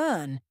behind the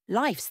fern,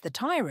 life's the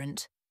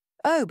tyrant.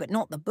 Oh, but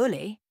not the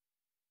bully.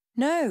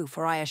 No,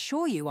 for I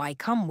assure you I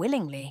come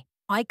willingly.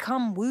 I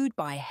come wooed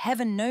by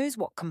heaven knows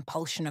what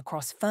compulsion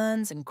across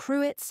ferns and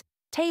cruets,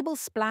 tables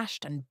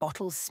splashed and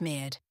bottles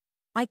smeared.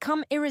 I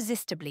come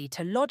irresistibly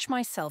to lodge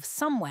myself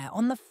somewhere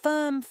on the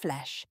firm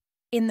flesh,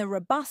 in the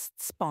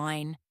robust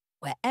spine,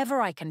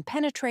 wherever I can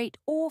penetrate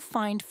or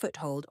find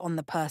foothold on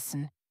the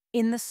person,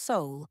 in the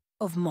soul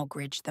of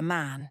Moggridge the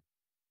man.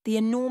 The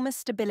enormous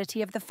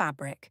stability of the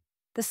fabric,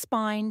 the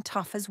spine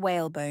tough as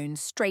whalebone,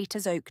 straight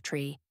as oak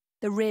tree,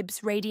 the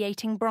ribs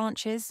radiating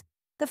branches,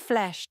 the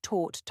flesh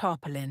taut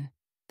tarpaulin,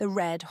 the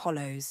red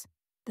hollows,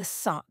 the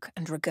suck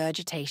and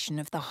regurgitation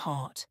of the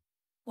heart,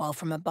 while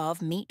from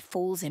above meat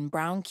falls in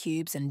brown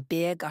cubes and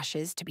beer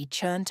gushes to be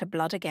churned to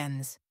blood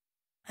agains.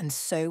 And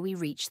so we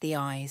reach the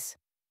eyes.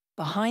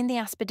 Behind the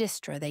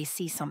aspidistra they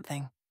see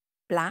something.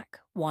 Black,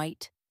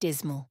 white,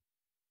 dismal.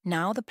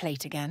 Now the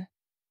plate again.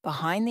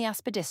 Behind the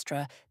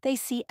aspidistra they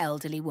see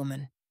elderly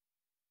woman.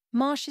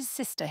 Marsh's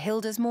sister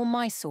Hilda's more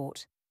my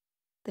sort.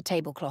 The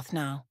tablecloth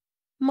now.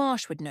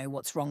 Marsh would know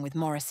what's wrong with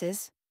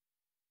Morris's.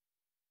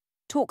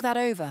 Talk that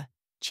over.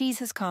 Cheese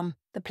has come,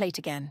 the plate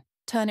again.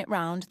 Turn it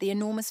round, the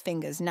enormous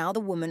fingers, now the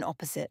woman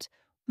opposite.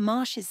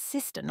 Marsh's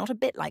sister, not a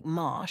bit like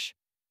Marsh.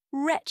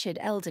 Wretched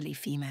elderly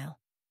female.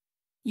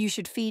 You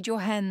should feed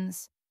your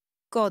hens.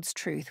 God's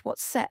truth, what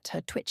set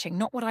her twitching,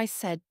 not what I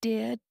said.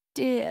 Dear,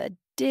 dear,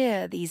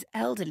 dear, these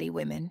elderly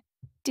women.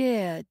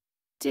 Dear,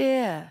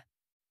 dear.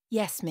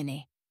 Yes,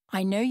 Minnie,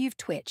 I know you've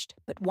twitched,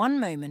 but one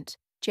moment.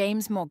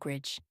 James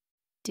Moggridge.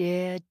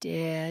 Dear,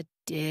 dear,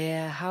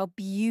 dear, how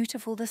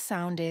beautiful the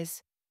sound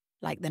is.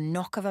 Like the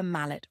knock of a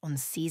mallet on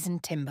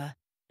seasoned timber.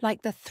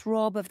 Like the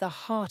throb of the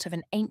heart of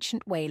an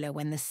ancient whaler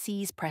when the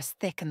seas press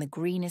thick and the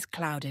green is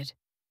clouded.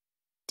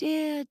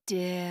 Dear,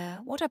 dear,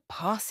 what a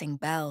passing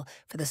bell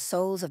for the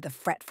souls of the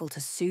fretful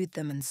to soothe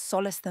them and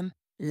solace them,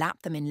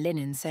 lap them in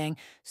linen, saying,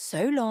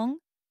 so long,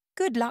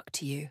 good luck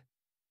to you.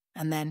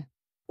 And then,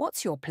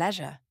 what's your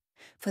pleasure?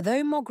 For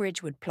though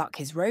Moggridge would pluck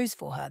his rose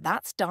for her,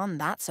 that's done,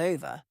 that's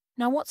over.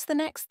 Now what's the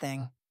next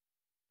thing?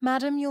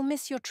 Madam, you'll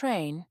miss your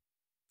train,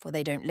 for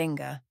they don't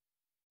linger.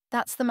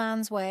 That's the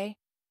man's way.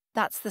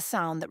 That's the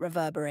sound that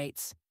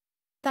reverberates.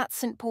 That's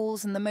St.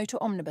 Paul's and the motor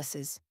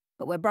omnibuses,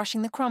 but we're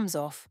brushing the crumbs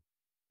off.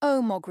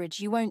 Oh, Moggridge,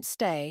 you won't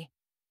stay.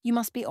 You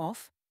must be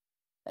off.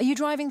 Are you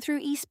driving through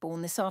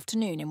Eastbourne this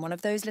afternoon in one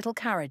of those little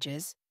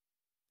carriages?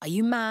 Are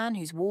you man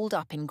who's walled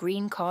up in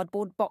green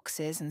cardboard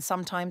boxes and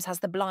sometimes has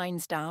the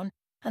blinds down,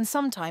 and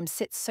sometimes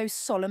sits so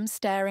solemn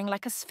staring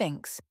like a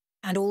sphinx,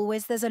 and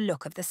always there's a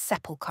look of the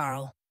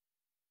sepulchral?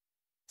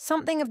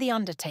 Something of the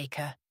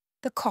undertaker,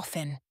 the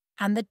coffin,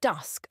 and the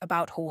dusk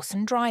about horse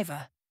and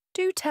driver.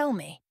 Do tell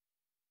me.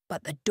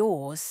 But the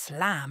door's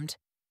slammed.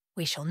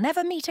 We shall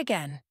never meet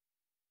again.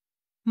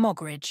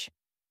 Moggridge.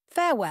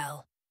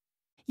 Farewell.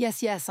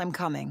 Yes, yes, I'm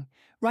coming.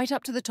 Right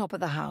up to the top of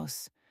the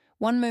house.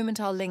 One moment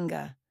I'll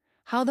linger.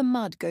 How the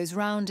mud goes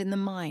round in the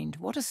mind,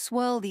 what a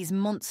swirl these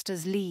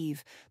monsters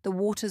leave, the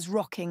waters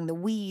rocking, the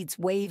weeds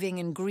waving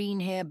and green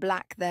here,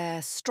 black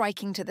there,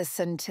 striking to the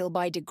sun till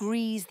by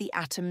degrees the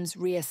atoms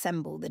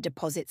reassemble, the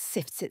deposit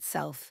sifts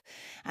itself,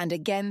 and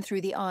again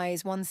through the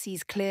eyes one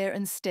sees clear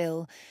and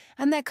still,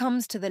 and there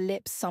comes to the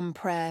lips some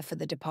prayer for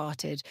the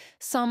departed,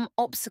 some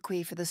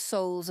obsequy for the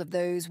souls of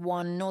those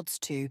one nods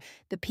to,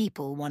 the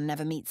people one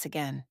never meets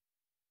again.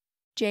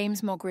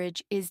 James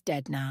Moggridge is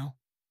dead now,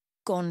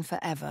 gone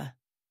forever.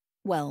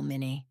 Well,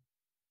 Minnie,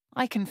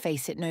 I can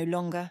face it no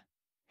longer.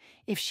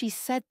 If she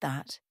said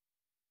that,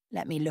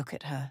 let me look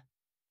at her.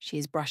 She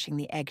is brushing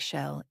the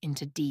eggshell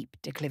into deep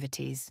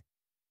declivities.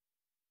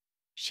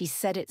 She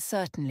said it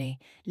certainly,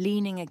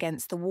 leaning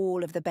against the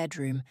wall of the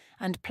bedroom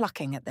and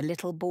plucking at the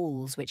little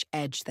balls which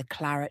edge the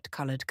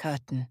claret-coloured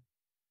curtain.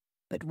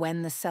 But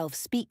when the self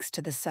speaks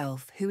to the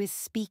self, who is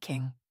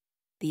speaking?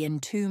 The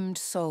entombed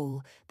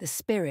soul, the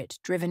spirit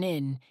driven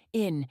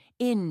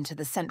into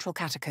the central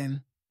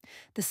catacomb.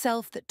 The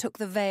self that took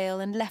the veil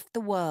and left the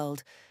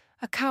world,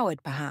 a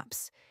coward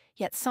perhaps,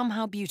 yet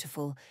somehow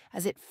beautiful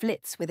as it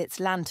flits with its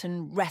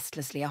lantern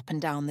restlessly up and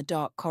down the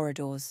dark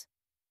corridors.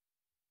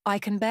 I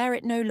can bear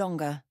it no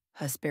longer,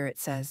 her spirit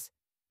says.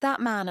 That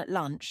man at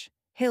lunch,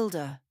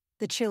 Hilda,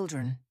 the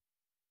children.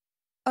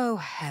 Oh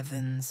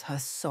heavens, her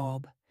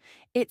sob.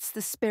 It's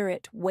the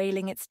spirit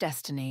wailing its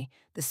destiny,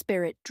 the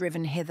spirit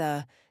driven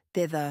hither,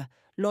 thither,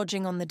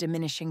 lodging on the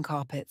diminishing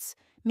carpets,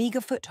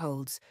 meagre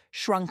footholds,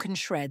 shrunken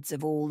shreds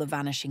of all the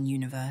vanishing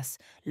universe,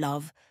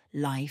 love,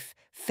 life,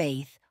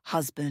 faith,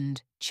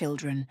 husband,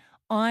 children,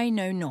 I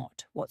know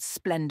not what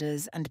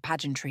splendours and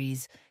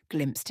pageantries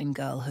glimpsed in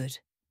girlhood.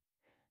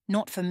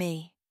 Not for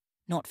me,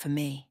 not for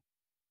me.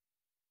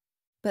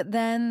 But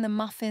then the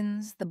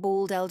muffins, the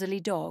bald elderly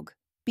dog,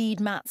 bead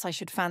mats I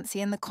should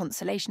fancy, and the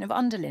consolation of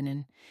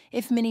underlinen.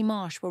 If Minnie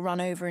Marsh were run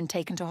over and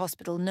taken to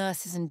hospital,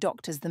 nurses and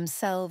doctors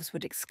themselves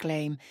would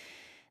exclaim,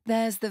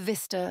 there's the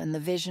vista and the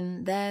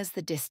vision, there's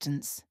the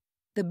distance,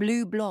 the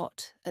blue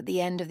blot at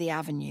the end of the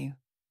avenue,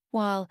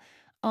 while,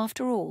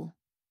 after all,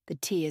 the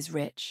tea is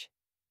rich,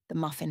 the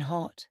muffin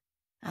hot,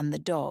 and the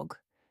dog.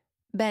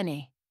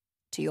 Benny,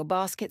 to your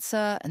basket,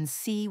 sir, and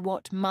see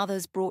what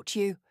mother's brought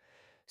you.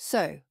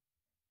 So,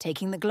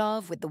 taking the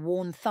glove with the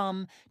worn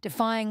thumb,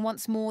 defying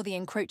once more the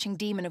encroaching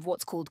demon of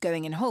what's called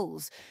going in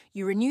holes,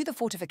 you renew the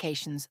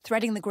fortifications,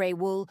 threading the grey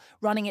wool,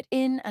 running it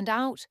in and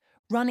out,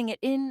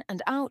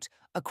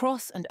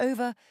 across and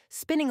over,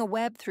 spinning a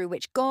web through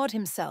which God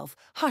himself,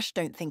 hush,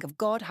 don't think of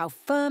God, how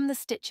firm the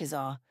stitches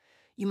are.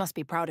 You must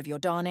be proud of your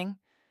darning.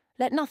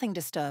 Let nothing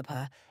disturb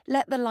her.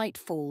 Let the light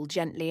fall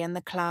gently and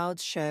the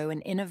clouds show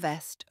an inner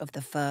vest of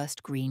the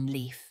first green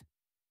leaf.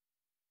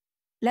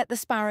 Let the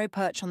sparrow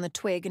perch on the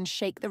twig and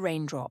shake the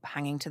raindrop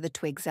hanging to the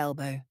twig's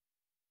elbow.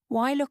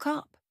 Why look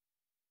up?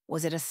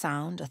 Was it a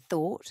sound, a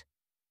thought?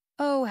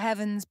 Oh,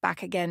 heavens,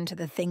 back again to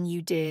the thing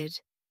you did.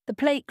 The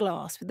plate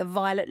glass with the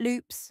violet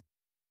loops.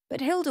 But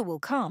Hilda will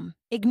come.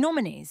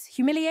 Ignominies,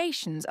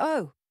 humiliations,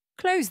 oh,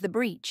 close the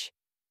breach.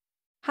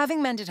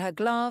 Having mended her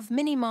glove,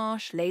 Minnie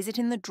Marsh lays it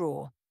in the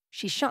drawer.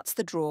 She shuts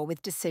the drawer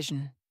with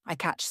decision. I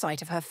catch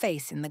sight of her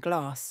face in the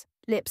glass.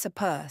 Lips are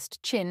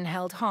pursed, chin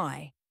held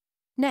high.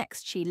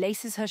 Next, she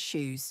laces her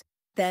shoes.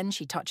 Then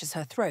she touches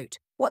her throat.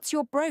 What's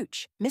your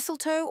brooch?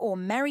 Mistletoe or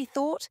merry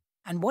thought?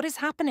 And what is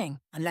happening?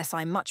 Unless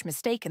I'm much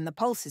mistaken, the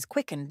pulse is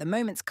quickened, the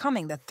moment's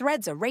coming, the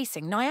threads are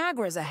racing,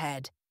 Niagara's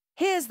ahead.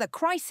 Here's the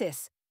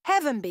crisis.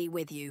 Heaven be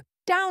with you.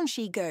 Down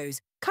she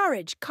goes.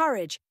 Courage,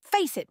 courage.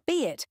 Face it,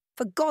 be it.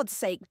 For God's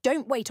sake,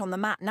 don't wait on the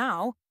mat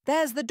now.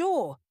 There's the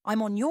door.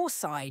 I'm on your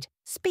side.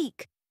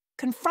 Speak.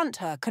 Confront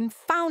her.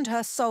 Confound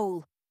her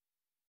soul.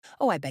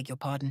 Oh, I beg your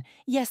pardon.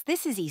 Yes,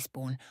 this is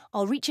Eastbourne.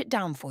 I'll reach it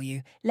down for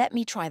you. Let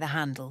me try the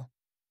handle.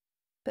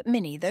 But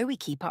Minnie, though we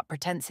keep up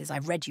pretences,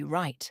 I've read you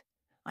right.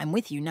 I'm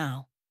with you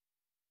now.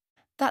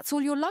 That's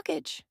all your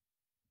luggage?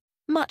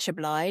 Much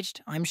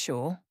obliged, I'm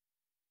sure.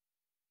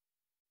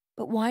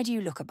 But why do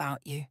you look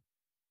about you?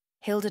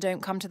 Hilda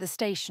don't come to the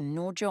station,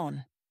 nor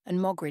John, and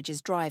Moggridge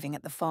is driving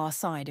at the far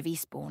side of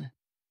Eastbourne.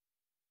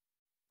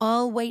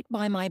 I'll wait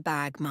by my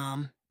bag,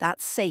 ma'am.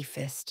 That's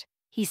safest.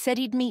 He said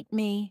he'd meet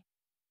me.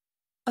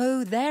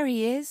 Oh, there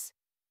he is.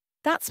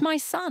 That's my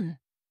son.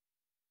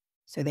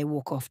 So they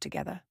walk off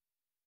together.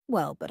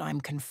 Well, but I'm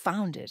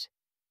confounded.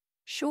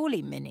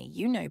 Surely, Minnie,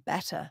 you know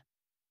better.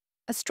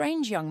 A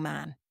strange young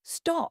man.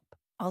 Stop.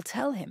 I'll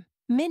tell him.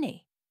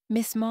 Minnie.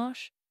 Miss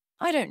Marsh?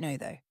 I don't know,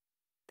 though.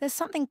 There's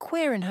something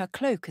queer in her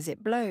cloak as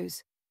it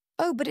blows.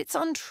 Oh, but it's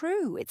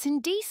untrue. It's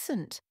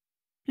indecent.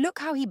 Look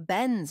how he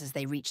bends as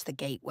they reach the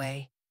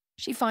gateway.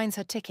 She finds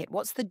her ticket.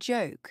 What's the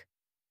joke?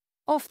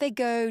 Off they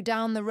go,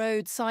 down the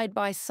road, side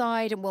by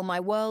side, and well, my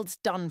world's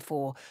done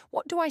for.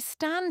 What do I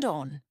stand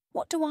on?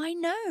 What do I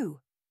know?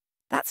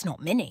 That's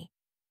not Minnie.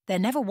 There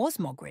never was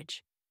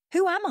Moggridge.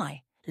 Who am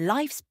I?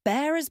 Life's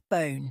bare as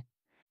bone.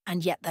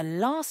 And yet the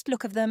last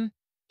look of them,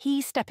 he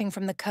stepping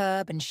from the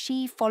curb and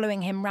she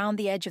following him round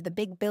the edge of the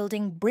big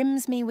building,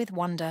 brims me with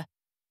wonder,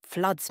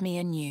 floods me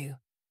anew.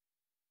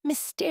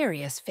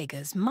 Mysterious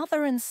figures,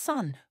 mother and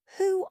son.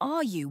 Who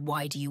are you?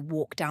 Why do you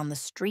walk down the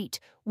street?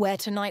 Where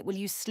tonight will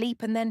you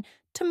sleep? And then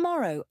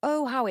tomorrow,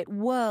 oh, how it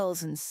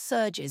whirls and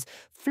surges,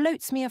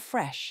 floats me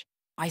afresh.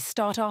 I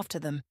start after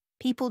them.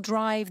 People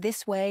drive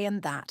this way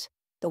and that.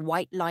 The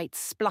white light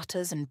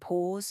splutters and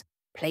pours.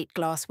 Plate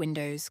glass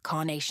windows,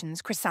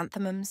 carnations,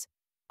 chrysanthemums,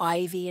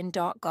 ivy in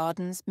dark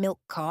gardens, milk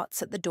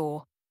carts at the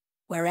door.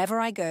 Wherever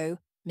I go,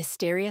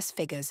 mysterious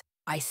figures,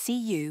 I see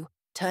you,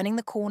 turning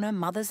the corner,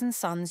 mothers and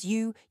sons,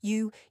 you.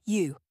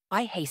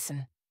 I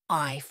hasten,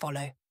 I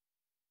follow.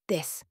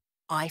 This,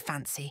 I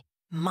fancy,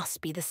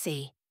 must be the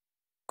sea.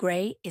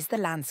 Grey is the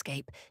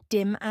landscape,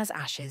 dim as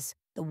ashes.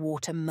 The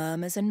water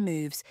murmurs and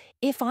moves.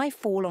 If I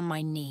fall on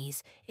my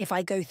knees, if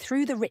I go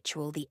through the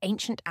ritual, the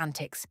ancient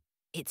antics,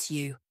 it's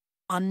you.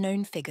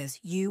 Unknown figures,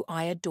 you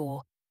I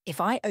adore.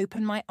 If I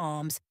open my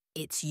arms,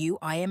 it's you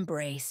I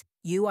embrace,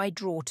 you I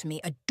draw to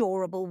me,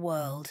 adorable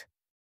world.